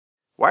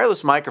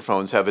Wireless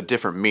microphones have a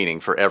different meaning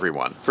for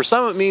everyone. For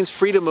some it means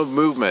freedom of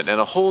movement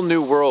and a whole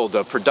new world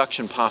of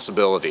production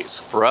possibilities.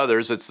 For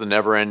others it's the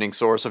never-ending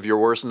source of your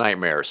worst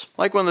nightmares.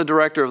 Like when the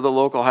director of the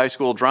local high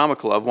school drama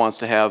club wants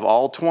to have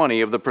all 20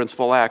 of the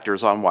principal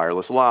actors on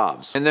wireless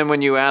lavs. And then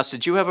when you ask,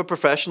 did you have a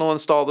professional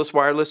install this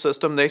wireless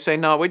system? They say,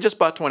 no, we just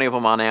bought 20 of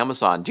them on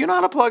Amazon. Do you know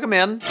how to plug them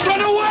in? Run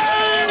away!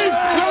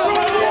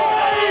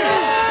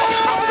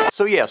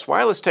 So yes,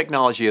 wireless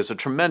technology is a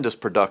tremendous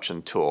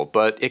production tool,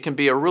 but it can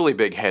be a really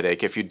big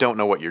headache if you don't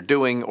know what you're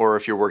doing or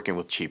if you're working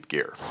with cheap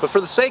gear. But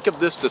for the sake of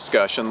this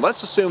discussion,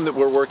 let's assume that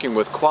we're working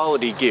with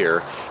quality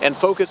gear and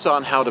focus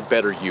on how to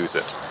better use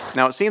it.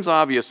 Now it seems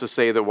obvious to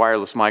say that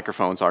wireless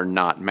microphones are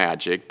not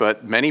magic,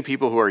 but many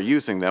people who are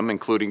using them,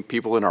 including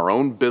people in our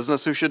own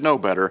business who should know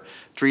better,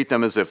 treat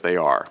them as if they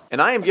are.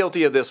 And I am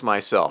guilty of this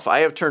myself. I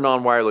have turned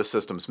on wireless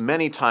systems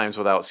many times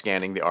without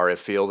scanning the RF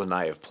field, and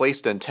I have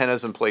placed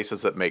antennas in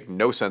places that make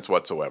no sense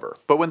whatsoever.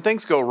 But when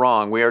things go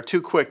wrong, we are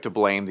too quick to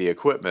blame the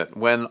equipment,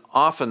 when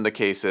often the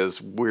case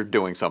is we're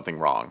doing something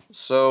wrong.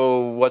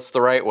 So what's the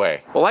right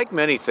way? Well, like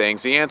many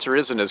things, the answer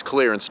isn't as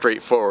clear and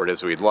straightforward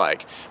as we'd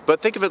like.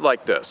 But think of it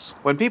like this.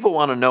 When people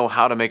want to know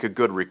how to make a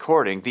good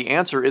recording, the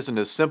answer isn't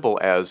as simple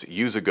as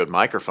use a good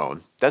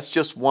microphone. That's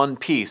just one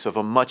piece of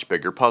a much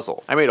bigger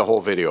puzzle. I made a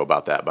whole video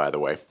about that, by the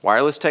way.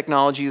 Wireless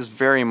technology is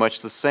very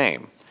much the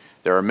same.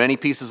 There are many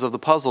pieces of the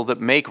puzzle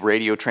that make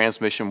radio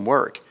transmission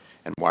work,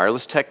 and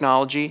wireless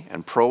technology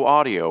and pro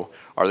audio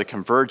are the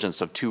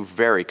convergence of two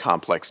very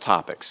complex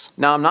topics.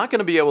 Now, I'm not going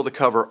to be able to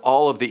cover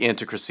all of the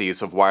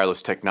intricacies of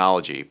wireless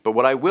technology, but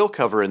what I will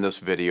cover in this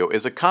video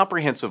is a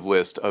comprehensive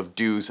list of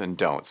do's and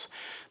don'ts.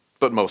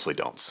 But mostly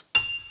don'ts.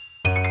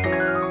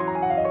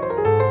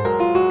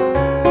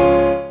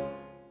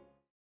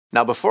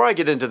 Now before I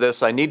get into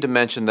this, I need to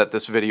mention that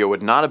this video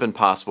would not have been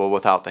possible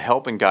without the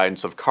help and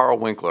guidance of Karl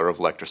Winkler of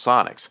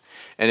Electrosonics.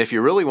 And if you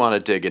really want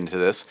to dig into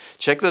this,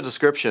 check the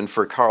description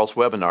for Karl's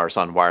webinars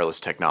on wireless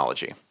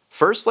technology.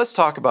 First, let's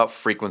talk about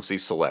frequency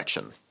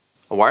selection.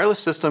 A wireless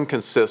system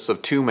consists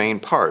of two main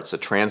parts, a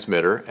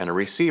transmitter and a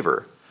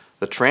receiver.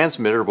 The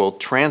transmitter will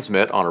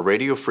transmit on a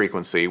radio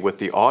frequency with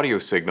the audio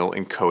signal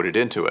encoded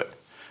into it.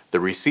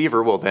 The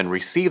receiver will then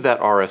receive that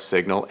RF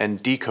signal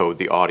and decode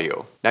the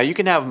audio. Now you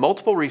can have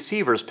multiple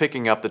receivers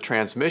picking up the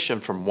transmission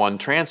from one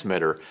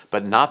transmitter,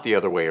 but not the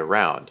other way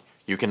around.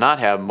 You cannot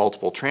have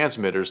multiple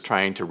transmitters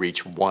trying to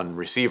reach one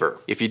receiver.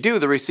 If you do,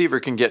 the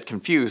receiver can get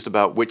confused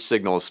about which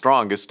signal is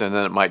strongest, and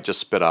then it might just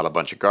spit out a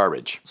bunch of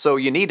garbage. So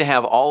you need to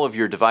have all of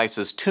your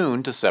devices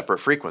tuned to separate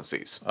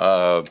frequencies.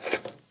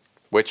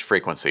 Which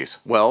frequencies?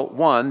 Well,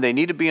 1, they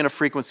need to be in a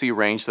frequency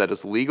range that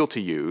is legal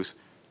to use.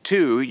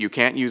 2, you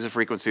can't use a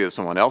frequency that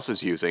someone else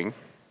is using.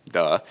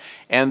 Duh.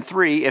 And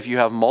 3, if you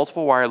have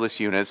multiple wireless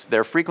units,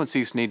 their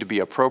frequencies need to be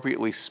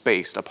appropriately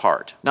spaced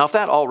apart. Now, if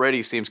that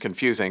already seems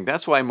confusing,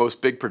 that's why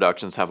most big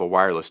productions have a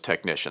wireless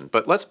technician.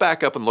 But let's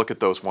back up and look at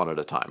those one at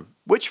a time.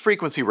 Which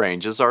frequency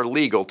ranges are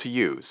legal to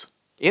use?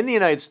 In the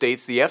United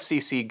States, the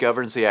FCC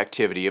governs the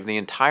activity of the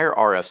entire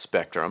RF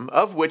spectrum,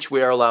 of which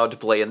we are allowed to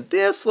play in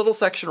this little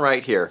section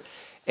right here.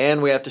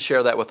 And we have to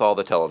share that with all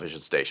the television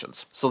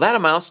stations. So that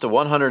amounts to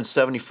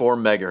 174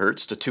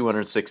 megahertz to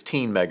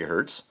 216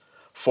 megahertz,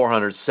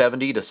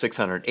 470 to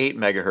 608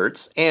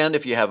 megahertz, and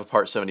if you have a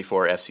Part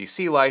 74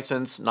 FCC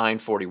license,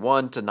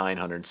 941 to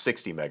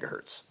 960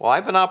 megahertz. Well,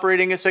 I've been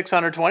operating at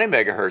 620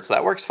 megahertz.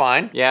 That works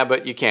fine. Yeah,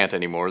 but you can't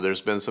anymore.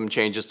 There's been some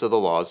changes to the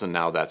laws, and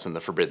now that's in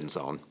the forbidden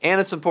zone. And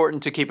it's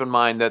important to keep in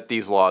mind that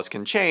these laws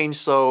can change,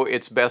 so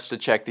it's best to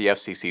check the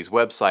FCC's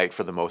website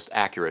for the most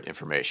accurate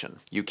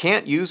information. You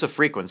can't use a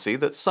frequency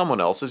that someone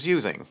else is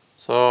using.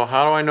 So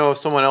how do I know if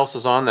someone else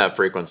is on that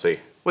frequency?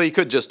 Well, you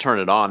could just turn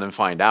it on and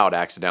find out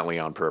accidentally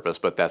on purpose,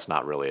 but that's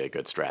not really a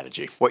good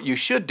strategy. What you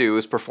should do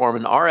is perform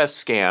an RF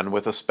scan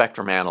with a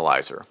spectrum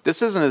analyzer.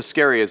 This isn't as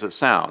scary as it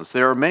sounds.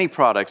 There are many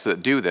products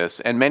that do this,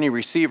 and many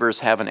receivers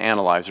have an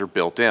analyzer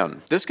built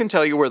in. This can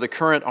tell you where the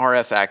current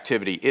RF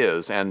activity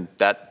is, and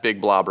that big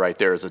blob right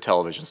there is a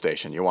television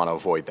station. You want to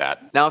avoid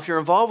that. Now, if you're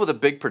involved with a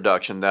big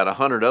production that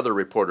 100 other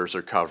reporters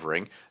are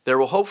covering, there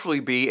will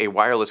hopefully be a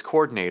wireless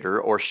coordinator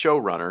or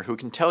showrunner who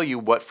can tell you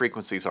what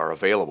frequencies are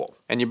available.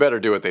 And you better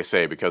do what they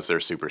say because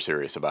they're super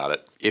serious about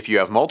it. If you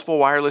have multiple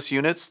wireless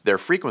units, their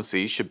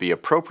frequencies should be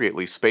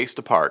appropriately spaced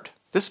apart.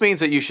 This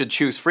means that you should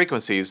choose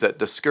frequencies that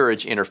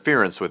discourage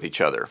interference with each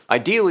other.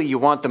 Ideally, you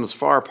want them as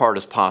far apart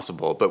as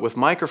possible, but with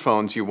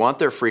microphones, you want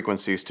their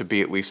frequencies to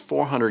be at least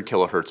 400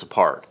 kilohertz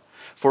apart.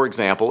 For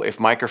example, if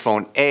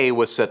microphone A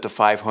was set to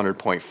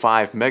 500.5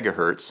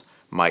 megahertz,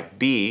 mic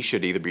B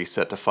should either be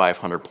set to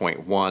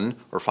 500.1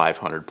 or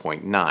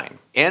 500.9.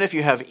 And if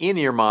you have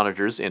in-ear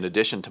monitors in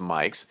addition to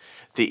mics,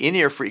 the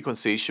in-ear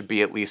frequency should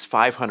be at least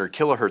 500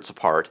 kilohertz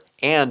apart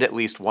and at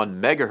least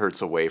 1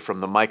 megahertz away from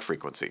the mic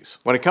frequencies.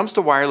 When it comes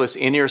to wireless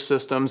in-ear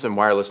systems and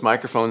wireless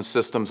microphone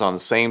systems on the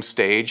same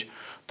stage,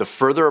 the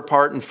further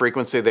apart in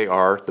frequency they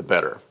are, the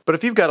better. But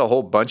if you've got a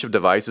whole bunch of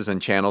devices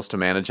and channels to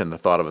manage and the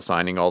thought of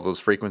assigning all those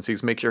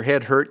frequencies makes your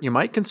head hurt, you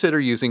might consider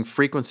using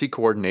frequency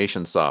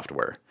coordination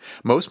software.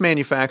 Most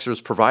manufacturers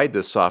provide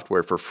this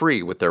software for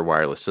free with their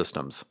wireless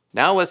systems.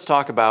 Now let's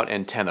talk about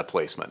antenna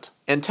placement.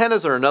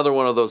 Antennas are another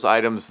one of those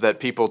items that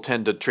people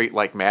tend to treat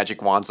like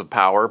magic wands of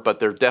power, but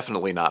they're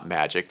definitely not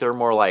magic. They're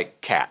more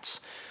like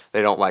cats.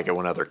 They don't like it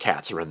when other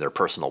cats are in their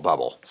personal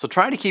bubble. So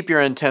try to keep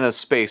your antennas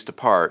spaced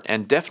apart,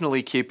 and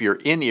definitely keep your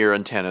in-ear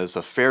antennas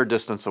a fair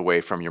distance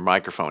away from your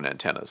microphone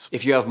antennas.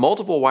 If you have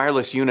multiple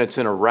wireless units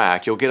in a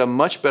rack, you'll get a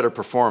much better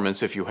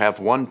performance if you have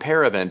one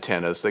pair of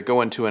antennas that go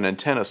into an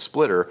antenna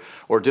splitter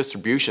or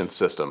distribution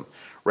system,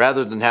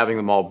 rather than having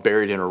them all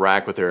buried in a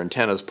rack with their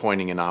antennas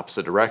pointing in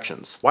opposite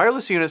directions.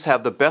 Wireless units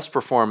have the best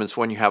performance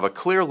when you have a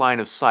clear line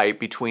of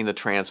sight between the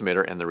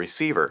transmitter and the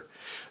receiver.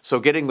 So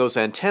getting those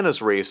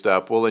antennas raised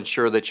up will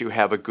ensure that you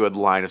have a good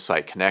line of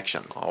sight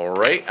connection.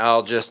 Alright,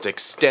 I'll just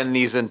extend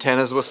these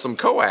antennas with some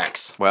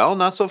coax. Well,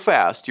 not so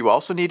fast. You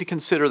also need to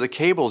consider the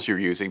cables you're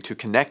using to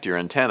connect your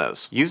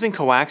antennas. Using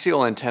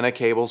coaxial antenna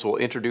cables will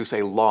introduce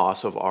a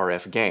loss of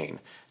RF gain.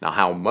 Now,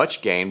 how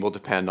much gain will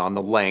depend on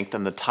the length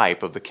and the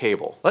type of the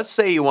cable. Let's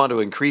say you want to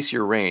increase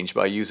your range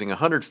by using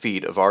 100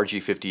 feet of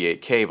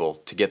RG58 cable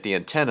to get the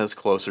antennas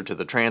closer to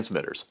the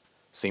transmitters.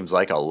 Seems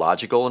like a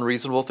logical and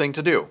reasonable thing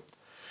to do.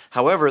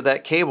 However,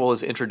 that cable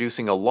is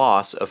introducing a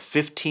loss of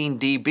 15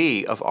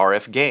 dB of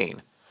RF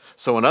gain.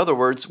 So in other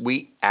words,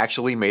 we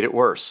actually made it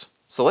worse.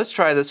 So let's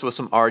try this with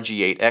some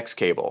RG8X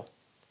cable.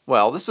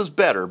 Well, this is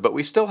better, but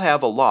we still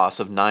have a loss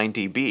of 9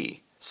 dB.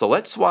 So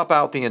let's swap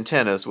out the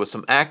antennas with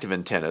some active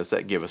antennas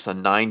that give us a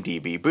 9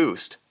 dB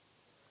boost.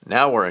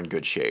 Now we're in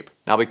good shape.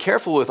 Now be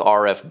careful with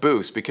RF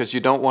boost because you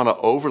don't want to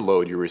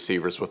overload your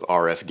receivers with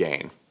RF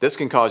gain. This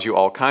can cause you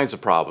all kinds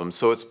of problems,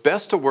 so it's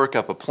best to work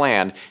up a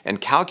plan and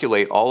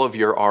calculate all of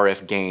your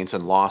RF gains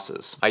and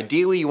losses.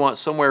 Ideally, you want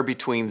somewhere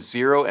between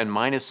 0 and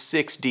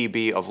 -6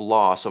 dB of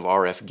loss of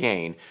RF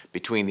gain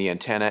between the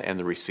antenna and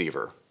the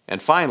receiver.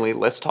 And finally,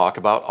 let's talk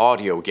about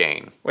audio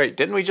gain. Wait,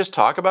 didn't we just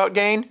talk about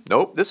gain?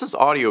 Nope, this is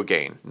audio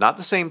gain, not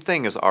the same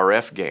thing as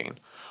RF gain.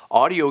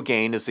 Audio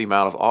gain is the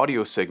amount of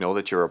audio signal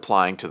that you're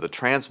applying to the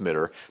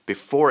transmitter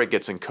before it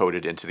gets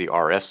encoded into the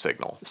RF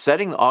signal.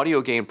 Setting the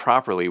audio gain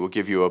properly will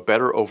give you a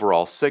better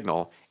overall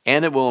signal,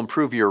 and it will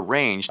improve your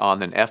range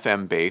on an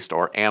FM-based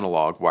or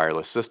analog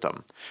wireless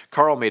system.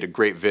 Karl made a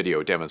great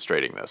video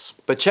demonstrating this.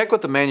 But check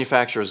with the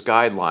manufacturer's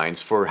guidelines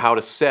for how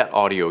to set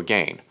audio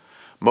gain.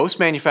 Most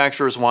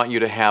manufacturers want you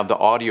to have the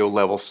audio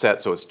level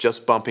set so it's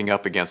just bumping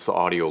up against the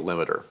audio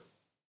limiter.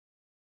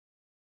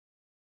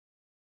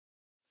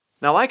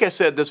 Now, like I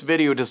said, this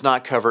video does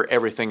not cover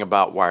everything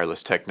about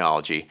wireless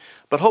technology,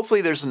 but hopefully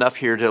there's enough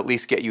here to at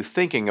least get you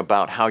thinking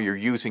about how you're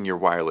using your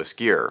wireless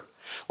gear.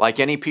 Like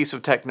any piece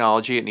of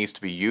technology, it needs to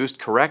be used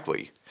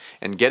correctly,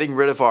 and getting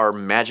rid of our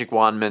magic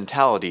wand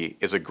mentality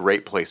is a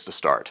great place to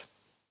start.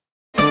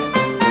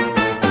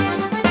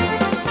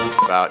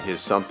 About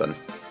his something.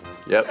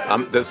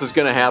 Yep, this is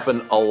going to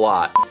happen a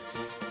lot.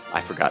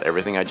 I forgot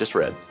everything I just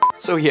read.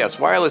 So yes,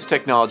 wireless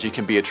technology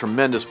can be a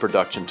tremendous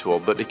production tool,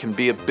 but it can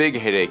be a big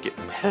headache.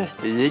 A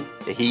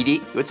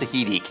headache? What's a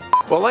headache?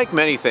 Well, like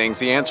many things,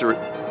 the answer...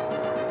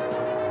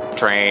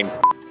 Train.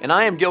 And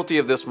I am guilty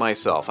of this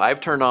myself. I've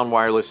turned on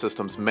wireless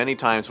systems many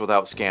times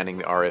without scanning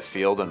the RF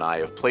field, and I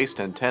have placed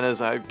antennas.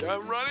 I'm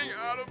running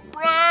out of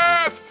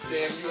breath!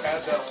 Damn, you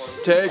had that one.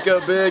 Take a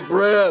big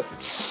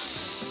breath.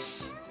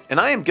 And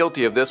I am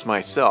guilty of this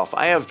myself.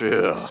 I have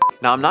to...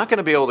 Now, I'm not going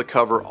to be able to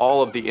cover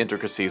all of the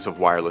intricacies of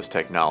wireless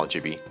technology.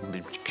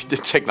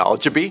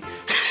 Technology?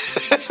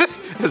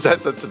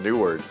 That's a new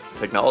word.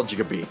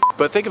 Technology.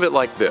 But think of it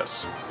like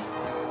this.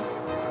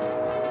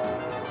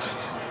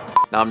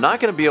 Now, I'm not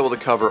going to be able to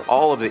cover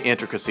all of the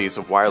intricacies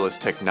of wireless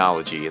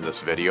technology in this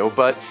video,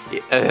 but...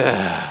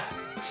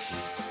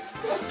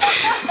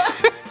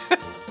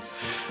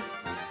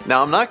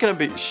 Now, I'm not going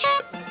to be...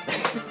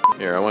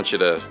 Here, I want you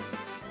to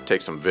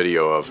take some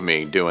video of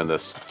me doing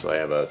this, so I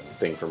have a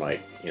thing for my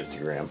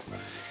Instagram.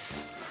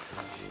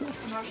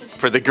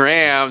 For the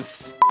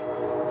grams!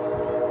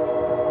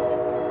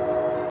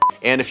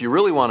 And if you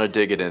really want to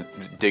dig it?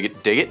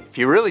 If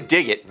you really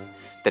dig it,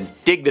 then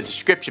dig the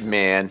description,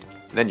 man.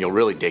 Then you'll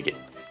really dig it.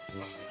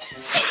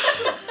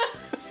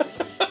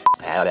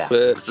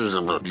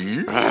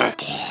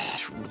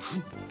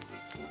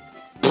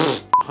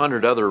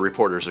 100 other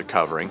reporters are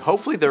covering.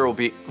 Hopefully there will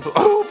be...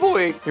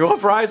 Hopefully! You want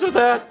fries with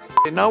that?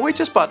 No, we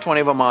just bought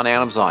 20 of them on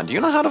Amazon. Do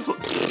you know how to...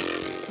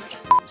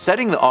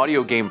 Setting the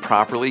audio gain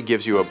properly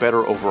gives you a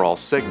better overall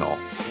signal.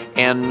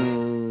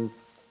 And...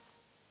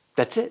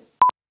 that's it.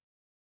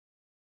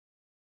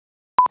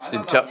 I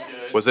thought that was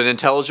good. Was it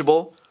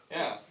intelligible?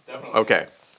 Yeah, definitely. Okay.